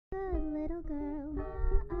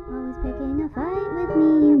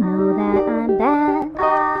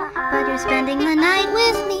spending the night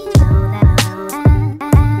with me.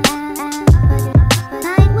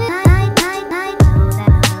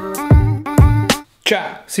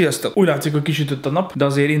 Csá! Sziasztok! Úgy látszik, hogy kisütött a nap, de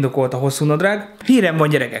azért indokolt a hosszú nadrág. Hírem van,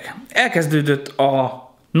 gyerekek! Elkezdődött a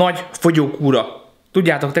nagy fogyókúra.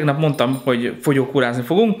 Tudjátok, tegnap mondtam, hogy fogyókúrázni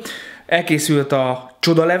fogunk. Elkészült a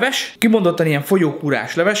csodaleves, kimondottan ilyen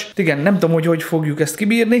fogyókúrás leves. Igen, nem tudom, hogy fogjuk ezt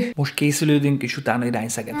kibírni. Most készülődünk, és utána irány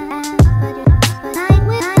Szeged.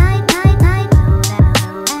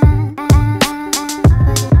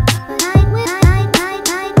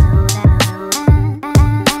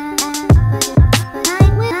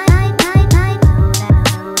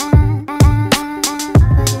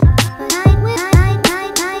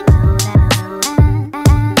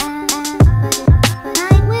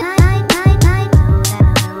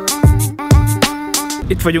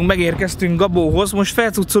 Itt vagyunk, megérkeztünk Gabóhoz, most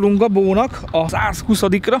felcuccolunk Gabónak a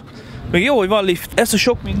 120-ra. Még jó, hogy van lift. Ezt a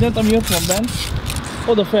sok mindent, ami ott van bent,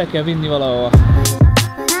 oda fel kell vinni valahova.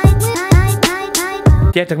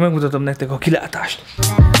 Gyertek, megmutatom nektek a kilátást.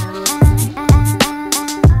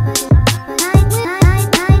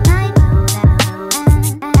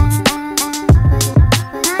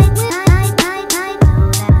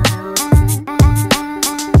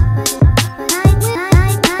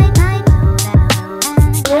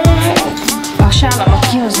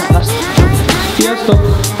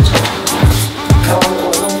 Sziasztok!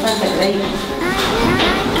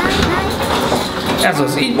 Ez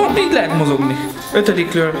az, így lehet mozogni.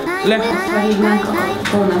 5-ről le.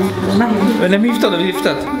 Nem hívtad a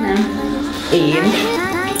liftet? Nem.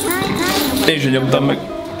 Én sem nyomtam meg.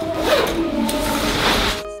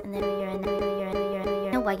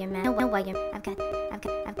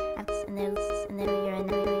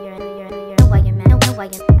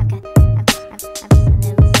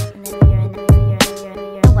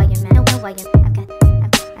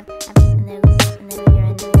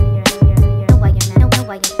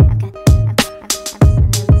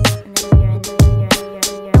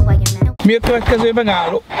 Mi a következő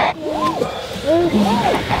megálló?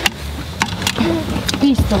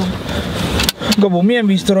 víztorony. Gabó, milyen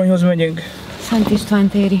víztoronyhoz megyünk? Szent István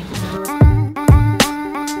téri.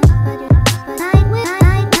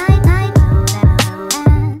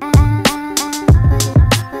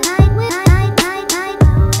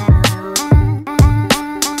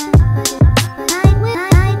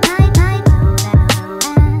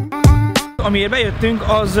 Amiért bejöttünk,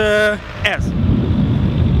 az ez.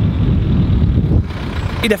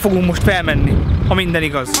 Ide fogunk most felmenni, ha minden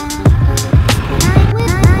igaz.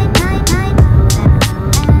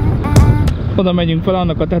 Oda megyünk fel,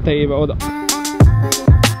 annak a tetejébe, oda.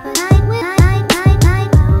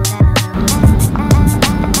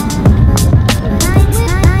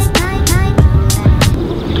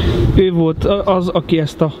 Ő volt az, aki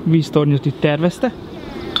ezt a víztornyot itt tervezte.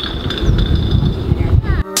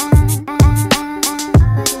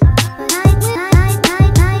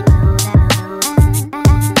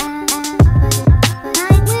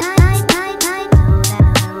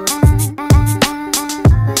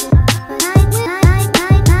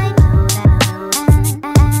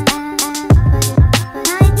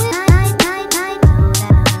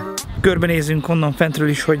 Körbenézzünk onnan fentről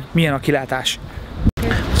is, hogy milyen a kilátás.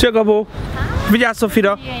 Szia Gabó! Vigyázz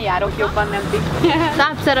Szofira! Ilyen járok jobban, nem ti.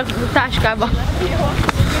 Tápszer a táskába.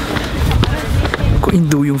 Akkor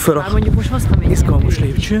induljunk fel a mondjuk most hoztam egy izgalmas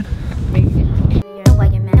lépcsőn.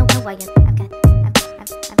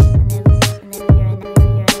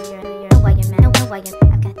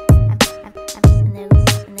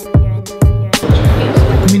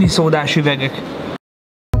 Miniszódás üvegek.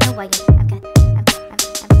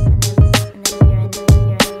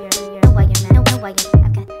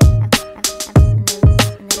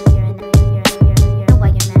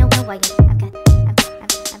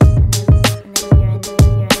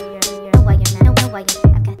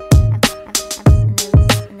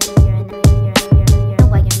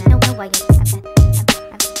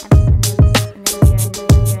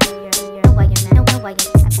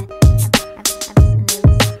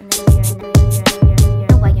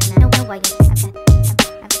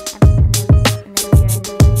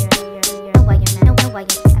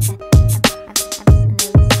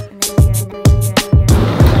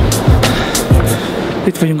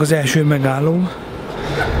 Itt vagyunk az első megállón.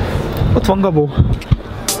 Ott van Gabó.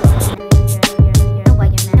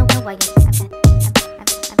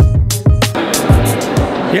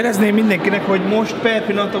 Jelezném mindenkinek, hogy most per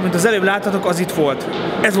pillanat, mint az előbb láttatok, az itt volt.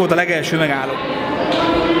 Ez volt a legelső megálló.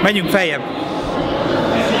 Menjünk feljebb.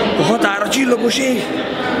 A határa csillagos ég.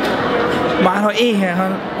 Már ha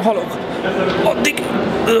éhen halok, addig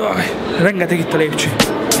rengeteg itt a lépcső.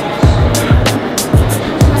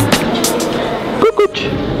 Kucs!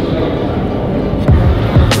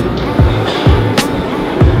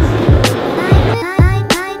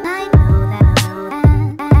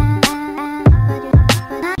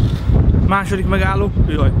 Második megálló,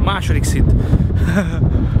 jaj, második szint.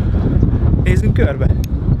 Nézzünk körbe.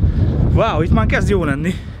 Wow, itt már kezd jó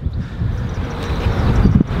lenni.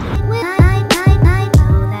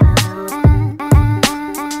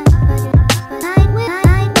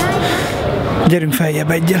 Gyerünk feljebb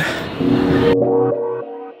egyel.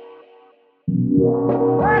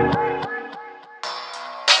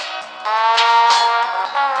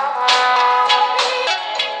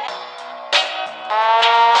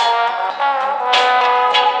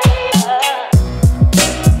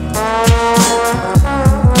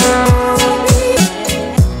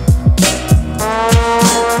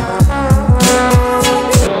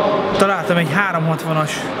 Találtam egy 360-as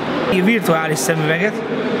virtuális szemüveget,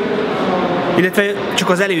 illetve csak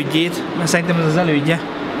az elődjét, mert szerintem ez az elődje.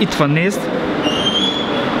 Itt van, nézd.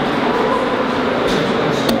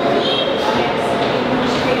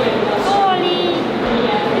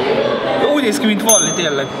 Úgy néz ki, mint Valli,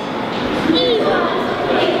 tényleg.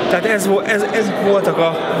 Tehát ez voltak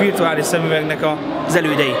a virtuális szemüvegnek az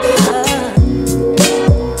elődei.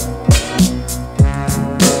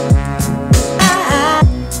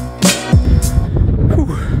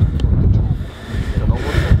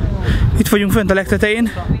 Itt vagyunk fönt a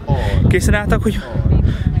legtetején. Készen álltak, hogy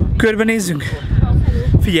körbenézzünk?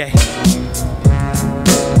 Figyelj!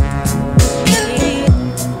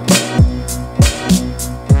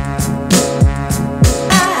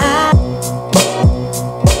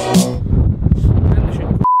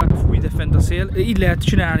 Rendesen fúj ide fent a szél. Így lehet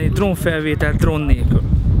csinálni drónfelvételt drón nélkül.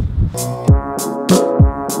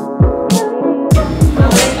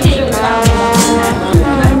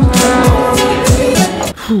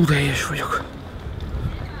 Hú, de éhes vagyok.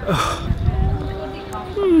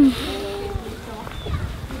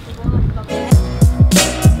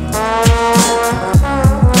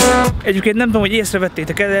 Egyébként nem tudom, hogy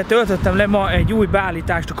észrevettétek, de töltöttem le ma egy új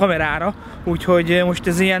beállítást a kamerára, úgyhogy most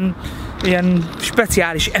ez ilyen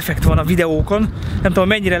speciális effekt van a videókon. Nem tudom,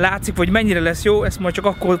 mennyire látszik, vagy mennyire lesz jó, ezt majd csak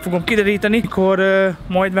akkor fogom kideríteni, mikor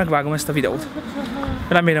majd megvágom ezt a videót.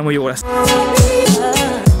 Remélem, hogy jó lesz.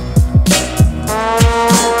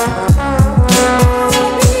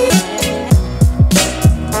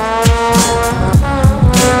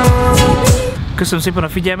 Köszönöm szépen a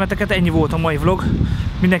figyelmeteket, ennyi volt a mai vlog.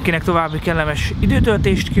 Mindenkinek további kellemes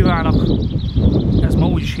időtöltést kívánok. Ez ma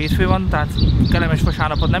úgyis hétfő van, tehát kellemes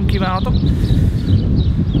vasárnapot nem kívánhatok.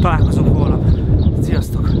 Találkozunk holnap.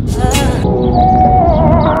 Sziasztok!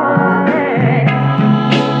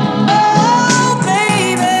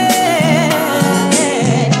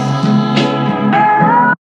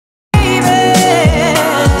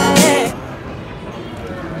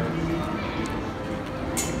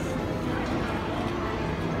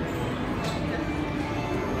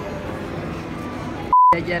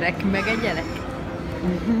 A gyerek, meg egy gyerek.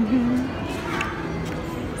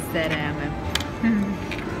 Szerelmem.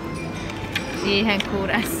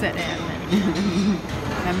 Éhenkórás szerelmem.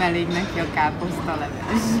 Nem elég neki a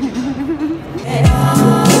káposztaleves.